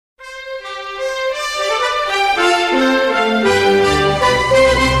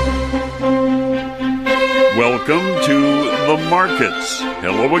welcome to The Markets.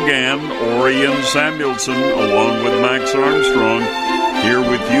 Hello again, Orion Samuelson, along with Max Armstrong, here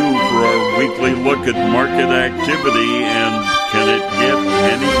with you for our weekly look at market activity. And can it get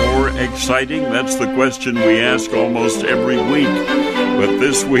any more exciting? That's the question we ask almost every week. But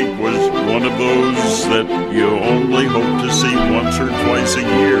this week was one of those that you only hope to see once or twice a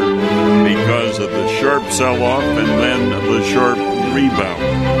year because of the sharp sell-off and then the sharp rebound.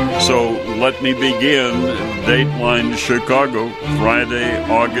 So let me begin. Dateline Chicago, Friday,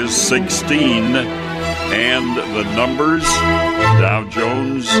 August 16. And the numbers, Dow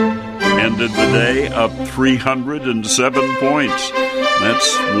Jones ended the day up 307 points.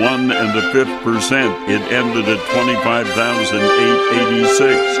 That's 1.5%. It ended at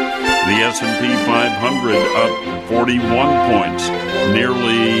 25,886. The S&P 500 up 41 points,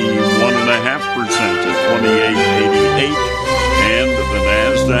 nearly 1.5% at 2888. And the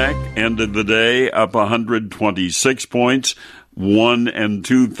Nasdaq ended the day up 126 points, 1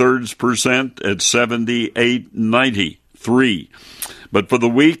 2/3% at 7893. But for the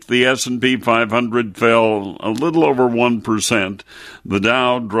week, the S&P 500 fell a little over 1%. The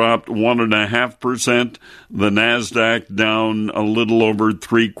Dow dropped 1.5%. The Nasdaq down a little over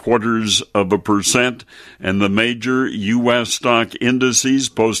 0.75%. And the major U.S. stock indices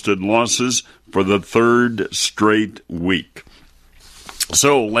posted losses for the third straight week.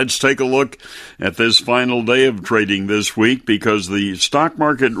 So let's take a look at this final day of trading this week, because the stock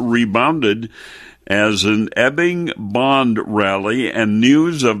market rebounded as an ebbing bond rally and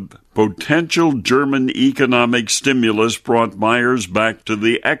news of potential German economic stimulus brought buyers back to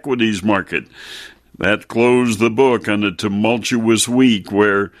the equities market. That closed the book on a tumultuous week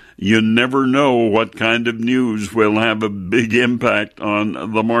where you never know what kind of news will have a big impact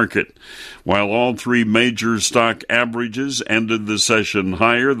on the market. While all three major stock averages ended the session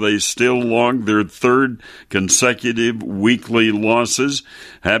higher, they still logged their third consecutive weekly losses,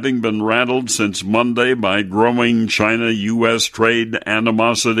 having been rattled since Monday by growing China-U.S. trade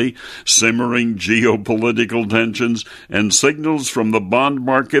animosity, simmering geopolitical tensions, and signals from the bond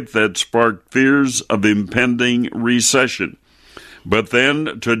market that sparked fears of impending recession. But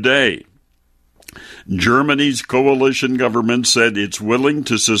then today, Germany's coalition government said it's willing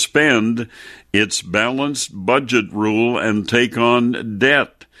to suspend its balanced budget rule and take on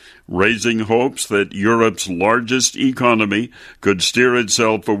debt, raising hopes that Europe's largest economy could steer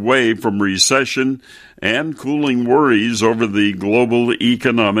itself away from recession and cooling worries over the global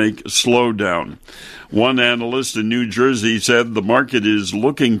economic slowdown. One analyst in New Jersey said the market is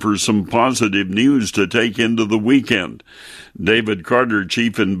looking for some positive news to take into the weekend. David Carter,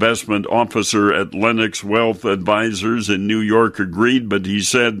 Chief Investment Officer at Lennox Wealth Advisors in New York, agreed, but he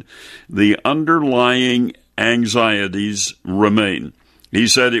said the underlying anxieties remain. He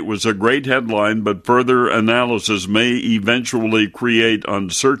said it was a great headline, but further analysis may eventually create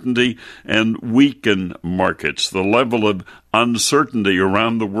uncertainty and weaken markets. The level of uncertainty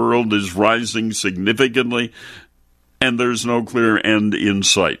around the world is rising significantly, and there's no clear end in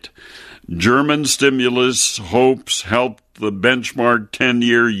sight. German stimulus hopes helped the benchmark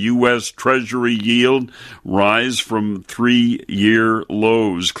 10-year U.S. Treasury yield rise from 3-year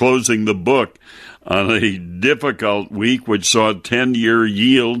lows, closing the book on a difficult week which saw 10-year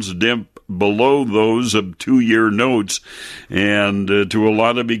yields dip below those of 2-year notes. And to a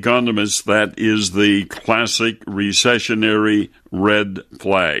lot of economists, that is the classic recessionary red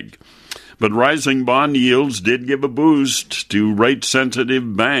flag. But rising bond yields did give a boost to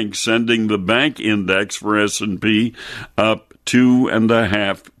rate-sensitive banks, sending the bank index for S&P up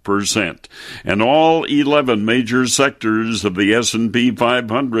 2.5%. And all 11 major sectors of the S&P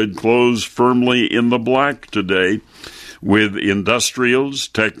 500 closed firmly in the black today, with industrials,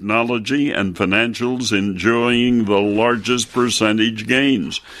 technology, and financials enjoying the largest percentage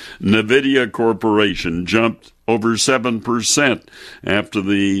gains. NVIDIA Corporation jumped over 7% after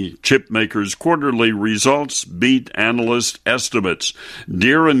the chipmaker's quarterly results beat analyst estimates.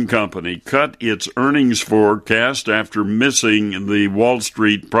 Deere & Company cut its earnings forecast after missing the Wall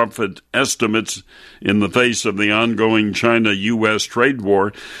Street profit estimates in the face of the ongoing China-U.S. trade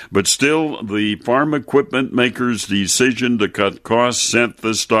war, but still the farm equipment maker's decision to cut costs sent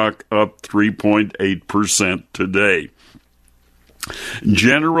the stock up 3.8% today.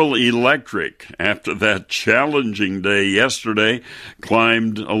 General Electric, after that challenging day yesterday,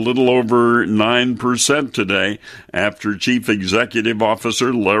 climbed a little over 9% today after Chief Executive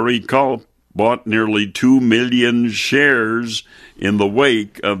Officer Larry Culp bought nearly 2 million shares in the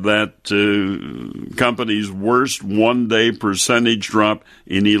wake of that company's worst one-day percentage drop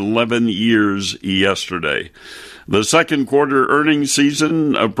in 11 years yesterday. The second quarter earnings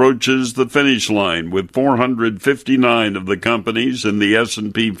season approaches the finish line, with 459 of the companies in the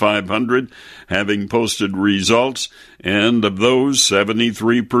S&P 500 having posted results, and of those,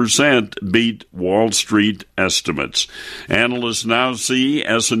 73% beat Wall Street estimates. Analysts now see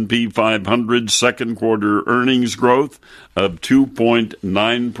S&P 500 second quarter earnings growth of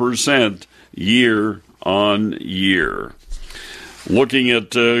 2.9% year on year. Looking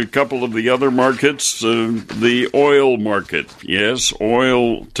at a couple of the other markets, the oil market. Yes,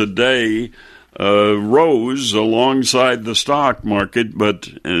 oil today rose alongside the stock market, but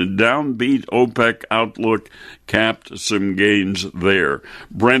downbeat OPEC outlook capped some gains there.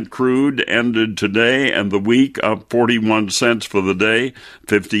 Brent crude ended today and the week up 41 cents for the day,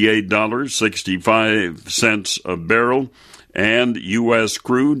 $58.65 a barrel. And U.S.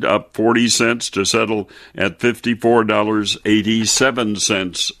 crude up 40 cents to settle at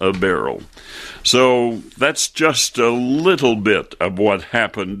 $54.87 a barrel. So that's just a little bit of what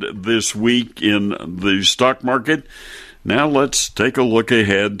happened this week in the stock market. Now let's take a look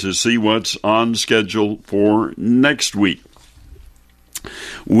ahead to see what's on schedule for next week.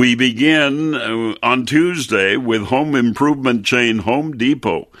 We begin on Tuesday with home improvement chain Home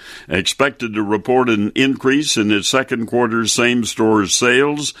Depot, expected to report an increase in its second quarter same-store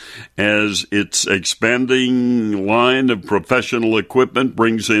sales as its expanding line of professional equipment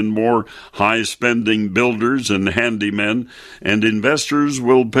brings in more high-spending builders and handymen, and investors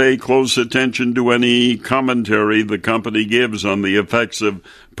will pay close attention to any commentary the company gives on the effects of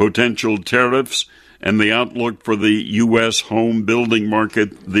potential tariffs and the outlook for the U.S. home building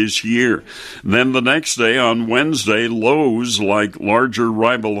market this year. Then the next day, on Wednesday, Lowe's, like larger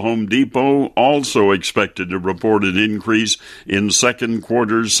rival Home Depot, also expected to report an increase in second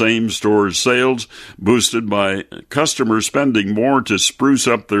quarter same-store sales, boosted by customer spending more to spruce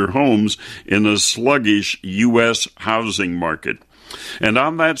up their homes in a sluggish U.S. housing market. And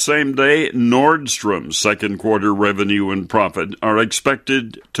on that same day, Nordstrom's second quarter revenue and profit are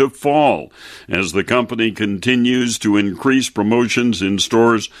expected to fall as the company continues to increase promotions in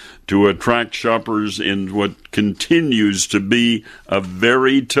stores to attract shoppers in what continues to be a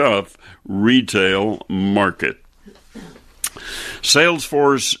very tough retail market.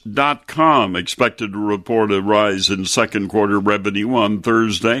 Salesforce.com expected to report a rise in second quarter revenue on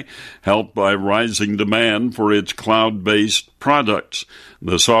Thursday, helped by rising demand for its cloud-based products.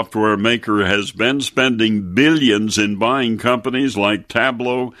 The software maker has been spending billions in buying companies like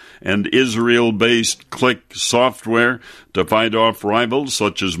Tableau and Israel-based Click Software to fight off rivals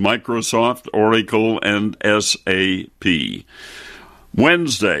such as Microsoft, Oracle, and SAP.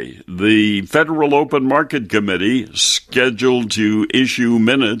 Wednesday, the Federal Open Market Committee scheduled to issue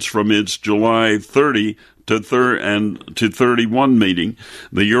minutes from its July 30 to 31 meeting.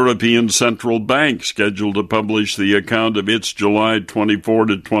 The European Central Bank scheduled to publish the account of its July 24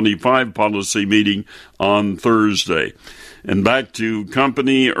 to 25 policy meeting on Thursday. And back to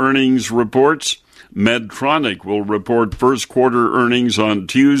company earnings reports. Medtronic will report first quarter earnings on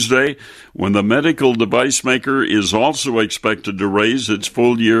Tuesday, when the medical device maker is also expected to raise its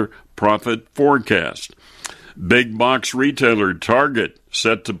full-year profit forecast. Big box retailer Target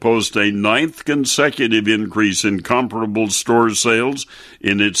set to post a ninth consecutive increase in comparable store sales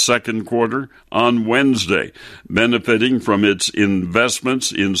in its second quarter on Wednesday, benefiting from its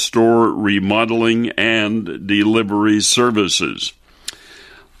investments in store remodeling and delivery services.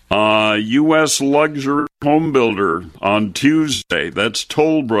 U.S. luxury home builder on Tuesday, that's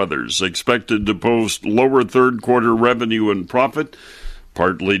Toll Brothers, expected to post lower third quarter revenue and profit,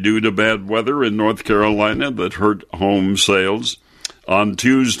 partly due to bad weather in North Carolina that hurt home sales. On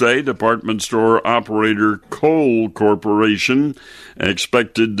Tuesday, department store operator Kohl Corporation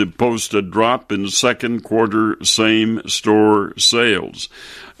expected to post a drop in second quarter same-store sales.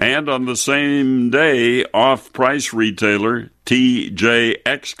 And on the same day, off-price retailer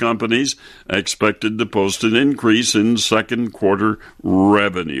TJX Companies expected to post an increase in second quarter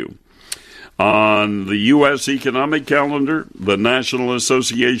revenue. On the U.S. economic calendar, the National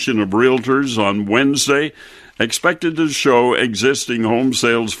Association of Realtors on Wednesday expected to show existing home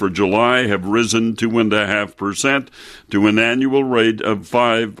sales for July have risen 2.5% to an annual rate of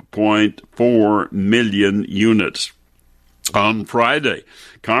 5.4 million units. On Friday,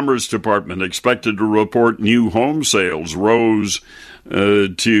 Commerce Department expected to report new home sales rose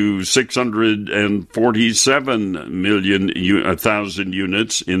to 647,000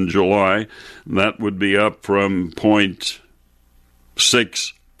 units in July. That would be up from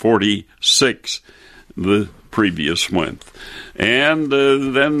 0.646 the previous month. And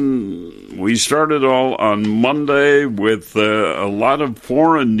then we started all on Monday with a lot of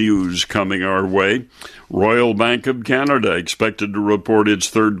foreign news coming our way. Royal Bank of Canada expected to report its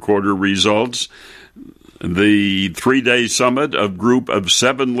third quarter results. The 3-day summit of group of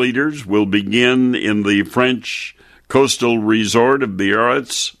 7 leaders will begin in the French coastal resort of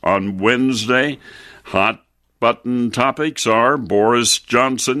Biarritz on Wednesday. Hot button topics are Boris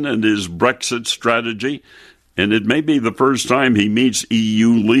Johnson and his Brexit strategy, and it may be the first time he meets EU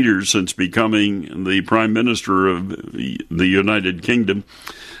leaders since becoming the Prime Minister of the United Kingdom.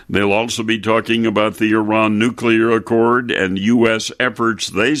 They'll also be talking about the Iran nuclear accord and U.S. efforts,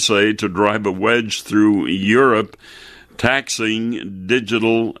 they say, to drive a wedge through Europe, taxing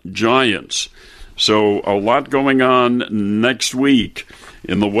digital giants. So a lot going on next week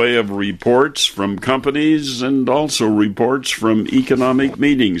in the way of reports from companies and also reports from economic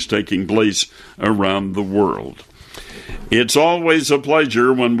meetings taking place around the world. It's always a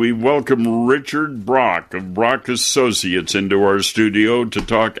pleasure when we welcome Richard Brock of Brock Associates into our studio to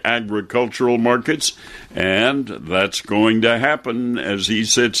talk agricultural markets, and that's going to happen as he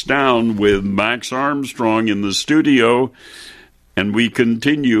sits down with Max Armstrong in the studio, and we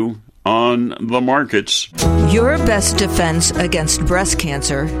continue on the markets. Your best defense against breast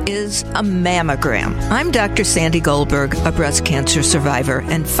cancer is a mammogram. I'm Dr. Sandy Goldberg, a breast cancer survivor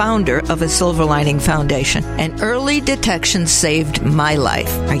and founder of a Silver Lining Foundation. And early detection saved my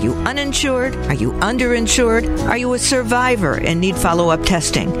life. Are you uninsured? Are you underinsured? Are you a survivor and need follow-up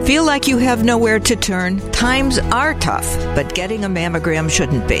testing? Feel like you have nowhere to turn? Times are tough, but getting a mammogram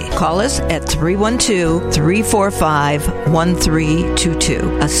shouldn't be. Call us at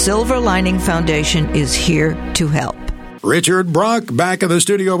 312-345-1322. A Silver Lining Foundation is here to help. Richard Brock back in the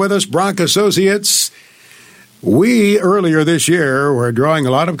studio with us, Brock Associates. We, earlier this year, were drawing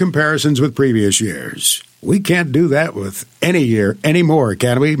a lot of comparisons with previous years. We can't do that with any year anymore,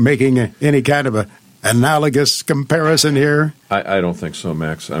 can we? Making any kind of a analogous comparison here? I don't think so,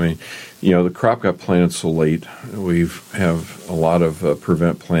 Max. I mean, the crop got planted so late. We have a lot of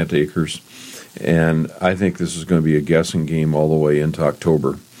prevent plant acres, and I think this is going to be a guessing game all the way into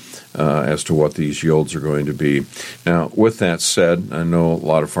October. As to what these yields are going to be. Now, with that said, I know a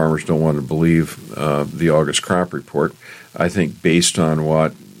lot of farmers don't want to believe the August crop report. I think based on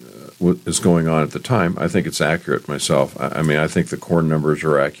what is going on at the time, I think it's accurate myself. I mean, I think the corn numbers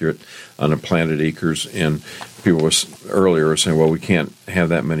are accurate on the planted acres, and people earlier were saying, well, we can't have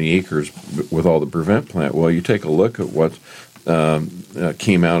that many acres with all the prevent plant. Well, you take a look at what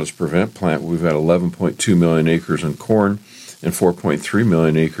came out as prevent plant. We've had 11.2 million acres in corn and 4.3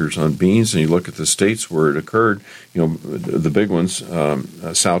 million acres on beans, and you look at the states where it occurred, the big ones,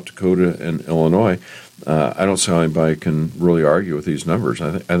 South Dakota and Illinois, I don't see how anybody can really argue with these numbers.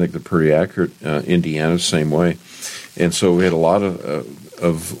 I think they're pretty accurate. Indiana, same way. And so we had a lot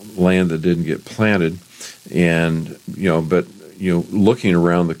of land that didn't get planted, and, looking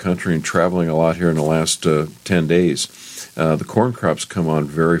around the country and traveling a lot here in the last 10 days, the corn crops come on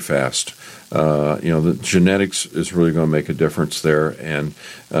very fast. The genetics is really going to make a difference there. And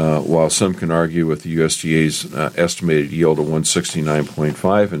while some can argue with the USDA's estimated yield of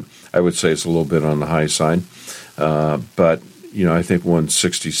 169.5, and I would say it's a little bit on the high side, but I think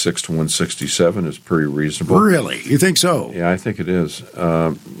 166 to 167 is pretty reasonable. Really? You think so? Yeah, I think it is.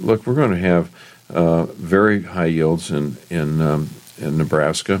 Look, we're going to have very high yields in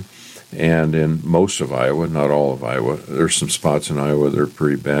Nebraska. And in most of Iowa, not all of Iowa. There's some spots in Iowa that are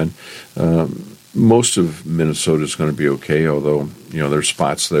pretty bad. Most of Minnesota is going to be okay, although, there's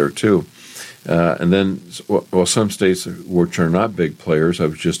spots there too. And then, some states which are not big players, I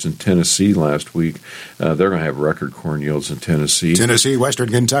was just in Tennessee last week, they're going to have record corn yields in Tennessee. Tennessee, Western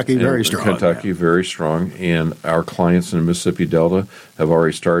Kentucky, very strong. Kentucky, very strong. And our clients in the Mississippi Delta have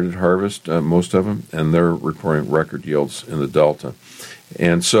already started harvest, most of them, and they're reporting record yields in the Delta.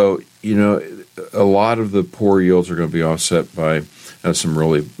 And so, a lot of the poor yields are going to be offset by some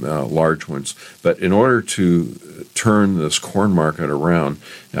really large ones. But in order to turn this corn market around,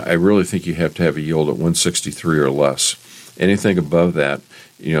 I really think you have to have a yield at 163 or less. Anything above that,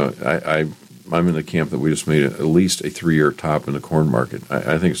 I'm in the camp that we just made at least a 3-year top in the corn market.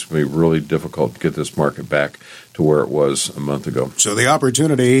 I think it's going to be really difficult to get this market back to where it was a month ago. So the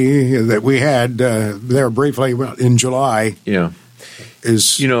opportunity that we had there briefly in July,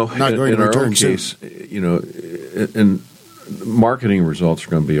 is not going to return soon. And marketing results are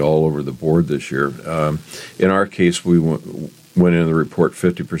going to be all over the board this year. In our case, we went into the report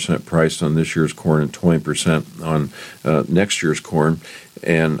 50% priced on this year's corn and 20% on next year's corn.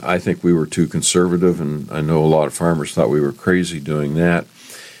 And I think we were too conservative, and I know a lot of farmers thought we were crazy doing that.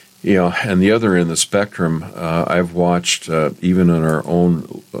 And the other end of the spectrum, I've watched, even in our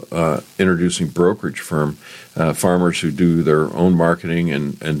own introducing brokerage firm, farmers who do their own marketing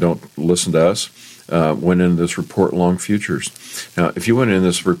and don't listen to us, went in this report long futures. Now, if you went in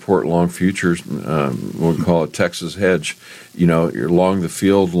this report long futures, we'll call it Texas hedge, you're long the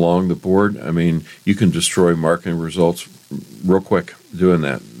field, long the board. I mean, you can destroy marketing results real quick doing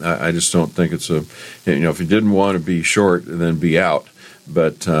that. I just don't think it's if you didn't want to be short, then be out.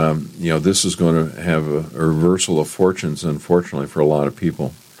 But, this is going to have a reversal of fortunes, unfortunately, for a lot of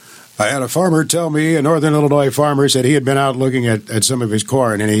people. I had a farmer tell me, a Northern Illinois farmer, said he had been out looking at some of his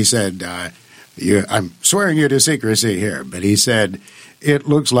corn, and he said, I'm swearing you to secrecy here, but he said, it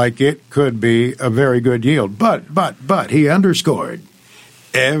looks like it could be a very good yield. But, he underscored,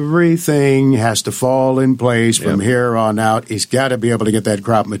 everything has to fall in place from here on out. He's got to be able to get that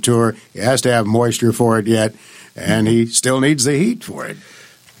crop mature. He has to have moisture for it yet. And he still needs the heat for it.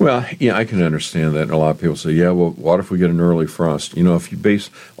 Well, I can understand that. And a lot of people say, well, what if we get an early frost? If you base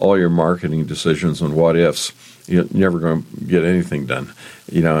all your marketing decisions on what ifs, you're never going to get anything done.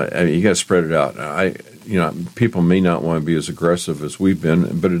 You got to spread it out. People may not want to be as aggressive as we've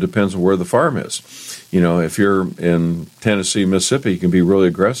been, but it depends on where the farm is. If you're in Tennessee, Mississippi, you can be really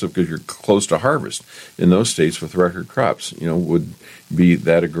aggressive because you're close to harvest. In those states with record crops, would be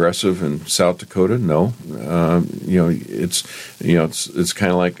that aggressive in South Dakota? No. It's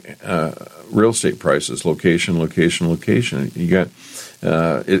kind of like real estate prices, location. You got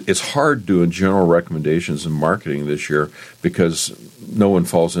it's hard doing general recommendations in marketing this year because no one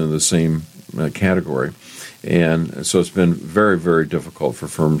falls into the same category. And so it's been very, very difficult for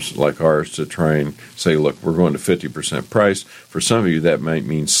firms like ours to try and say, look, we're going to 50% price. For some of you, that might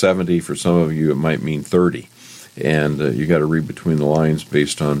mean 70. For some of you, it might mean 30. And you got to read between the lines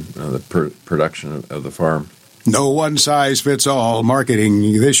based on the production of the farm. No one size fits all marketing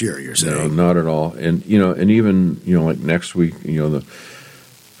this year, you're saying? No, not at all. And and even like next week, the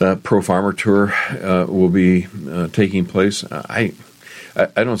Pro Farmer Tour will be taking place.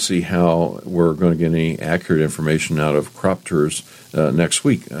 I don't see how we're going to get any accurate information out of crop tours next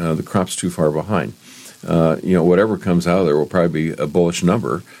week. The crop's too far behind. Whatever comes out of there will probably be a bullish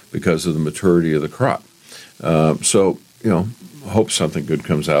number because of the maturity of the crop. Hope something good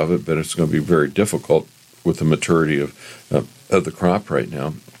comes out of it, but it's going to be very difficult with the maturity of the crop right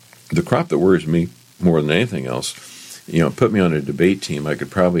now. The crop that worries me more than anything else, put me on a debate team, I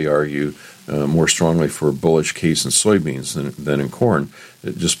could probably argue more strongly for a bullish case in soybeans than in corn,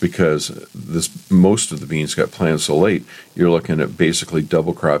 just because most of the beans got planted so late. You're looking at basically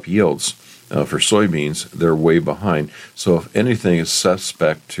double crop yields. For soybeans, they're way behind. So if anything is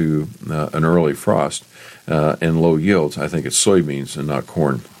suspect to an early frost and low yields, I think it's soybeans and not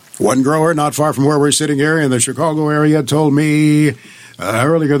corn. One grower not far from where we're sitting here in the Chicago area told me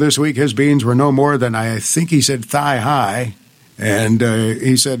earlier this week his beans were no more than, I think he said, thigh high. And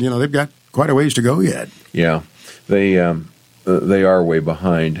he said, they've got quite a ways to go yet. Yeah, they are way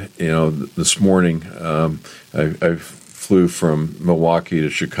behind. This morning I flew from Milwaukee to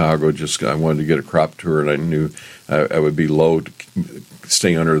Chicago. I wanted to get a crop tour, and I knew I would be low to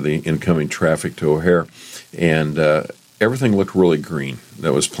stay under the incoming traffic to O'Hare. And everything looked really green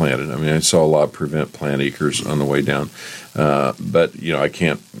that was planted. I mean, I saw a lot of prevent plant acres on the way down. But, I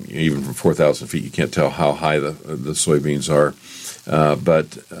can't, even from 4,000 feet, you can't tell how high the soybeans are.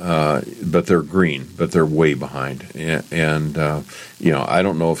 But they're green, but they're way behind. And I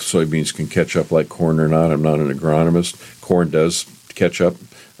don't know if soybeans can catch up like corn or not. I'm not an agronomist. Corn does catch up.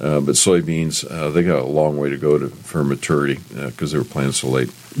 But soybeans, they got a long way to go for maturity because they were planted so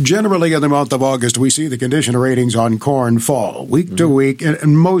late. Generally, in the month of August, we see the condition ratings on corn fall week to week.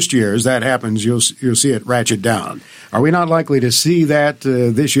 And most years that happens, you'll see it ratchet down. Are we not likely to see that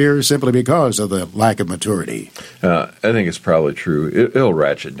this year simply because of the lack of maturity? I think it's probably true. It'll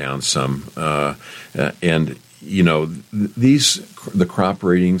ratchet down some. And the crop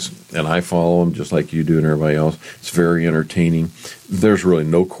ratings, and I follow them just like you do and everybody else. It's very entertaining. There's really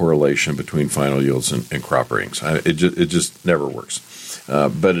no correlation between final yields and crop ratings. It just never works.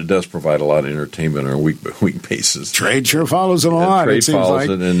 But it does provide a lot of entertainment on a week-by-week basis. Trade sure follows it a lot. Trade follows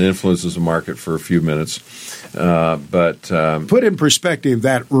it and influences the market for a few minutes. But put in perspective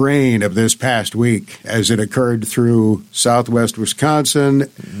that rain of this past week as it occurred through southwest Wisconsin,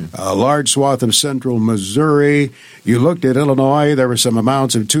 a large swath of central Missouri. You looked at Illinois, there were some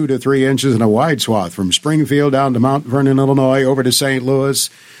amounts of 2 to 3 inches in a wide swath from Springfield down to Mount Vernon, Illinois, over to St. Louis.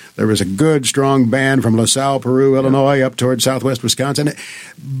 There was a good, strong band from LaSalle, Peru, Illinois, up toward southwest Wisconsin.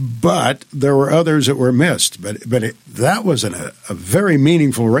 But there were others that were missed. But that was a very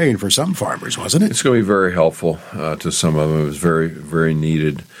meaningful rain for some farmers, wasn't it? It's going to be very helpful to some of them. It was very, very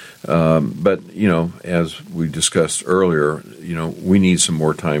needed. But, as we discussed earlier, we need some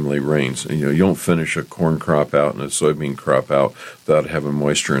more timely rains. You don't finish a corn crop out and a soybean crop out without having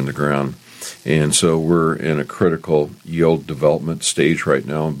moisture in the ground. And so we're in a critical yield development stage right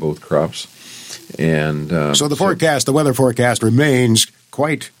now in both crops. And so the weather forecast remains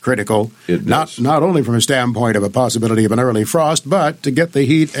quite critical. It does. Not only from a standpoint of a possibility of an early frost, but to get the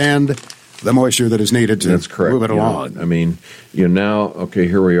heat and the moisture that is needed to move it along. Now,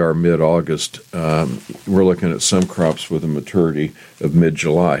 here we are mid-August. We're looking at some crops with a maturity of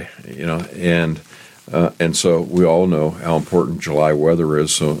mid-July, and so we all know how important July weather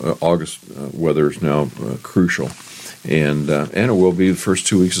is. So August weather is now crucial, and it will be the first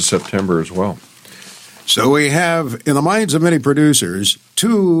 2 weeks of September as well. So we have, in the minds of many producers,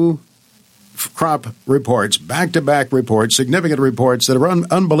 two crop reports, back-to-back reports, significant reports that are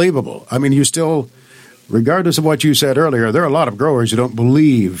unbelievable. I mean, you still, regardless of what you said earlier, there are a lot of growers who don't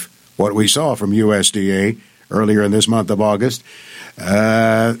believe what we saw from USDA earlier in this month of August.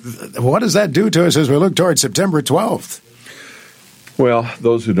 What does that do to us as we look toward September 12th? Well,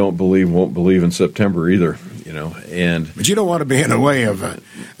 those who don't believe won't believe in September either, But you don't want to be in the way of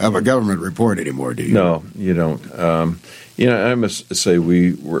a government report anymore, do you? No, you don't. I must say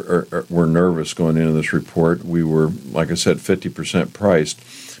we were nervous going into this report. We were, like I said, 50% priced.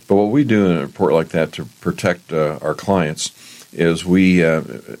 But what we do in a report like that to protect our clients is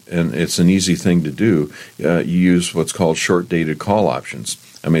and it's an easy thing to do, you use what's called short-dated call options.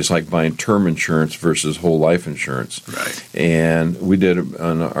 I mean, it's like buying term insurance versus whole life insurance. Right. And we did it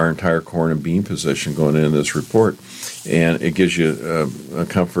on our entire corn and bean position going into this report. And it gives you a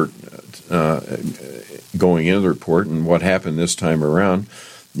comfort going into the report. And what happened this time around,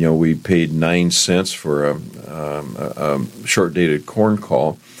 we paid 9 cents for a short-dated corn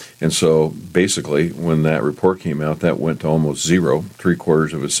call. And so basically, when that report came out, that went to almost zero,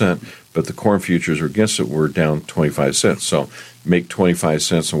 3/4 of a cent. But the corn futures against it were down 25 cents. So make 25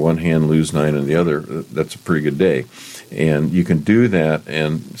 cents on one hand, lose 9 on the other. That's a pretty good day. And you can do that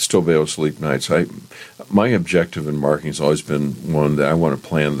and still be able to sleep nights. My objective in marketing has always been one that I want a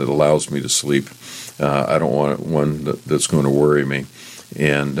plan that allows me to sleep. I don't want one that's going to worry me.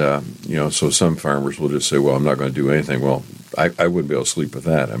 And, so some farmers will just say, well, I'm not going to do anything. Well, I wouldn't be able to sleep with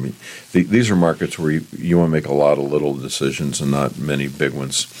that. I mean, these are markets where you want to make a lot of little decisions and not many big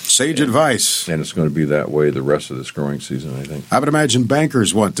ones. Sage advice. And it's going to be that way the rest of this growing season, I think. I would imagine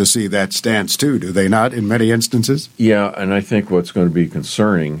bankers want to see that stance too, do they not, in many instances? Yeah, and I think what's going to be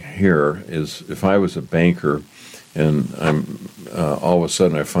concerning here is if I was a banker and I'm all of a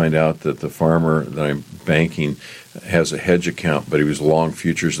sudden I find out that the farmer that I'm banking has a hedge account, but he was long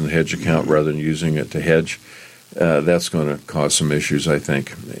futures in the hedge account rather than using it to hedge, that's going to cause some issues, I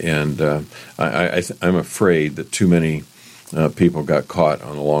think. And I'm afraid that too many people got caught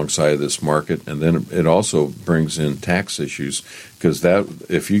on the long side of this market. And then it also brings in tax issues because that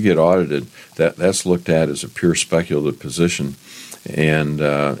if you get audited, that's looked at as a pure speculative position, and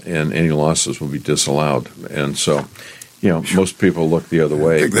any losses will be disallowed. And so, most people look the other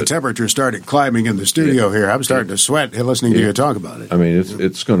way. I think the temperature started climbing in the studio here. I'm starting to sweat listening to you talk about it. I mean,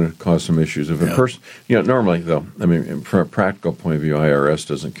 it's going to cause some issues. If a person, normally though, I mean, from a practical point of view, IRS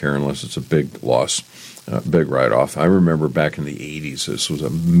doesn't care unless it's a big loss, big write-off. I remember back in the 80s, this was a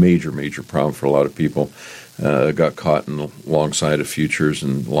major, major problem for a lot of people. Got caught in the long side of futures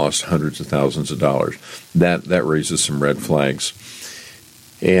and lost hundreds of thousands of dollars. That raises some red flags.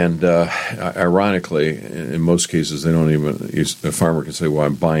 And ironically, in most cases, they don't even. A farmer can say, "Well,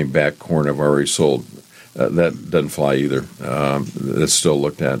 I'm buying back corn I've already sold." That doesn't fly either. That's still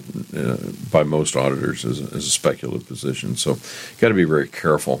looked at by most auditors as a speculative position. So, got to be very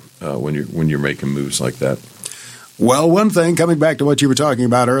careful when you're making moves like that. Well, one thing, coming back to what you were talking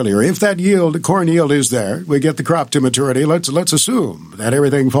about earlier, if that corn yield is there, we get the crop to maturity. Let's assume that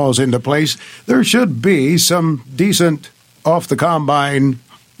everything falls into place. There should be some decent off the combine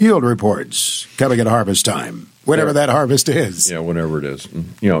yield reports coming at harvest time, whenever that harvest is. Yeah, whenever it is.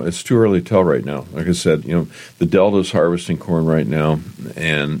 It's too early to tell right now. Like I said, the Delta's harvesting corn right now,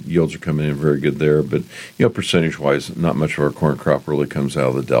 and yields are coming in very good there. But, percentage-wise, not much of our corn crop really comes out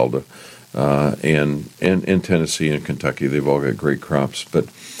of the Delta. And in Tennessee and Kentucky, they've all got great crops. But,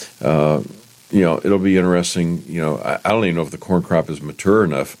 it'll be interesting. I don't even know if the corn crop is mature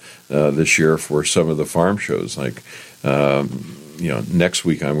enough this year for some of the farm shows, like next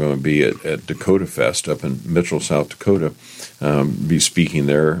week I'm going to be at Dakota Fest up in Mitchell, South Dakota, be speaking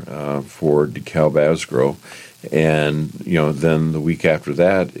there for DeKalb Asgrow. And, then the week after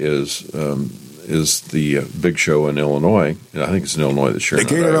that is the big show in Illinois. I think it's in Illinois this year.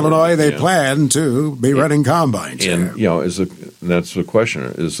 Decatur, Illinois, they plan to be running combines. And, that's the question.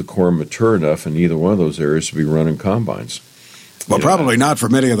 Is the corn mature enough in either one of those areas to be running combines? Well, probably not for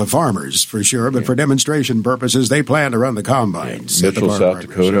many of the farmers, for sure, but for demonstration purposes, they plan to run the combines. Mitchell, South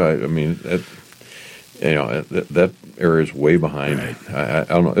Dakota, that area is way behind. Right. I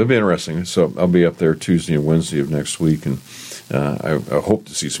don't know. It'll be interesting. So I'll be up there Tuesday and Wednesday of next week, and I hope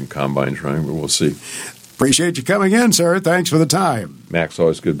to see some combines running, but we'll see. Appreciate you coming in, sir. Thanks for the time. Max,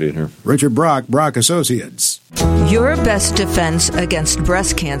 always good being here. Richard Brock, Brock Associates. Your best defense against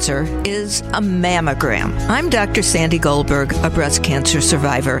breast cancer is a mammogram. I'm Dr. Sandy Goldberg, a breast cancer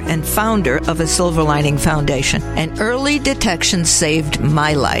survivor and founder of a Silver Lining Foundation. And early detection saved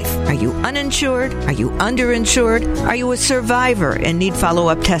my life. Are you uninsured? Are you underinsured? Are you a survivor and need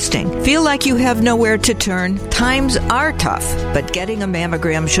follow-up testing? Feel like you have nowhere to turn? Times are tough, but getting a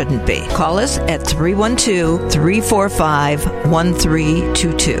mammogram shouldn't be. Call us at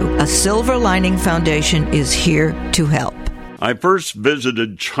 312-345-1322. A Silver Lining Foundation is here to help. I first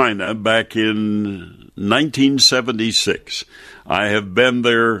visited China back in 1976. I have been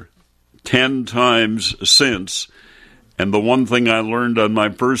there 10 times since. And the one thing I learned on my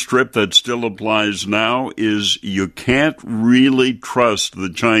first trip that still applies now is you can't really trust the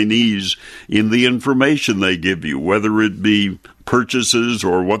Chinese in the information they give you, whether it be purchases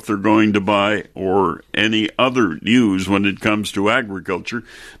or what they're going to buy or any other news when it comes to agriculture,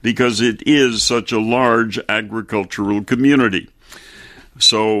 because it is such a large agricultural community.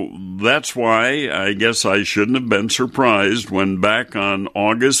 So that's why I guess I shouldn't have been surprised when back on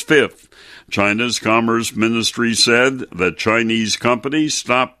August 5th, China's Commerce Ministry said that Chinese companies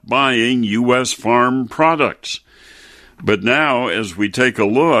stopped buying U.S. farm products. But now, as we take a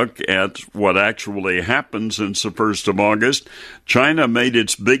look at what actually happened since the 1st of August, China made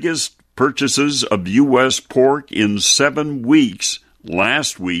its biggest purchases of U.S. pork in 7 weeks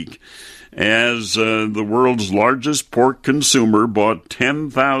last week, as the world's largest pork consumer bought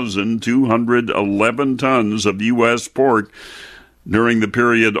 10,211 tons of U.S. pork during the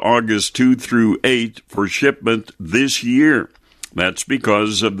period August 2 through 8 for shipment this year. That's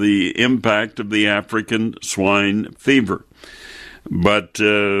because of the impact of the African swine fever. But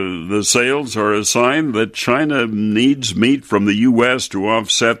the sales are a sign that China needs meat from the U.S. to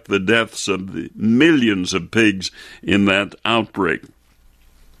offset the deaths of the millions of pigs in that outbreak.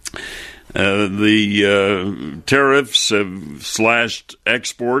 The tariffs have slashed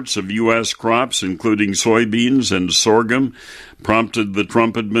exports of U.S. crops, including soybeans and sorghum, prompted the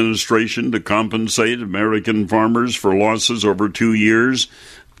Trump administration to compensate American farmers for losses over 2 years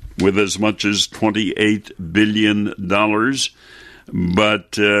with as much as $28 billion.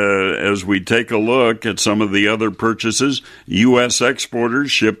 But as we take a look at some of the other purchases, U.S.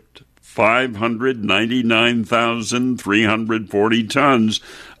 exporters shipped 599,340 tons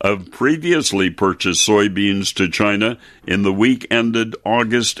of previously purchased soybeans to China in the week ended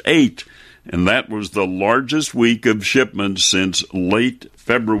August 8, and that was the largest week of shipments since late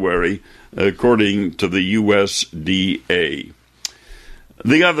February, according to the USDA.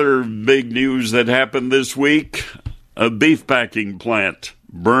 The other big news that happened this week, a beef packing plant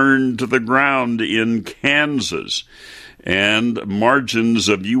burned to the ground in Kansas, and margins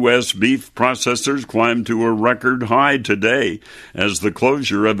of U.S. beef processors climbed to a record high today as the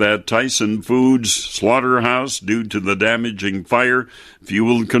closure of that Tyson Foods slaughterhouse due to the damaging fire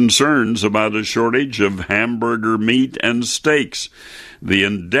fueled concerns about a shortage of hamburger meat and steaks. The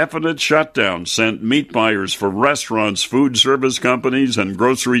indefinite shutdown sent meat buyers for restaurants, food service companies, and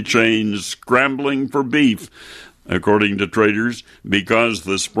grocery chains scrambling for beef, according to traders, because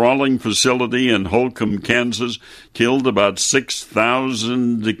the sprawling facility in Holcomb, Kansas, killed about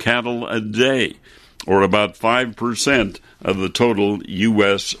 6,000 cattle a day, or about 5% of the total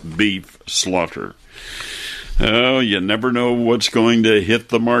U.S. beef slaughter. Oh, you never know what's going to hit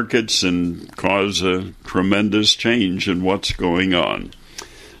the markets and cause a tremendous change in what's going on.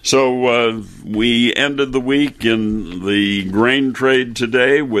 So we ended the week in the grain trade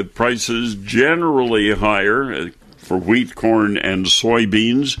today with prices generally higher for wheat, corn, and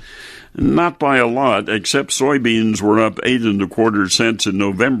soybeans. Not by a lot, except soybeans were up 8 1/4 cents in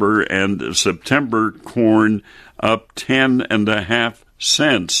November, and September corn up 10.5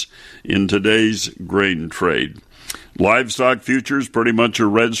 cents in today's grain trade. Livestock futures pretty much a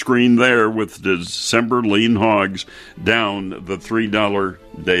red screen there, with December lean hogs down the $3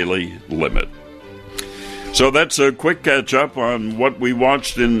 daily limit. So that's a quick catch-up on what we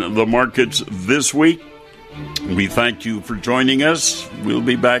watched in the markets this week. We thank you for joining us. We'll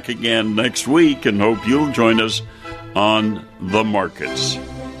be back again next week and hope you'll join us on the markets.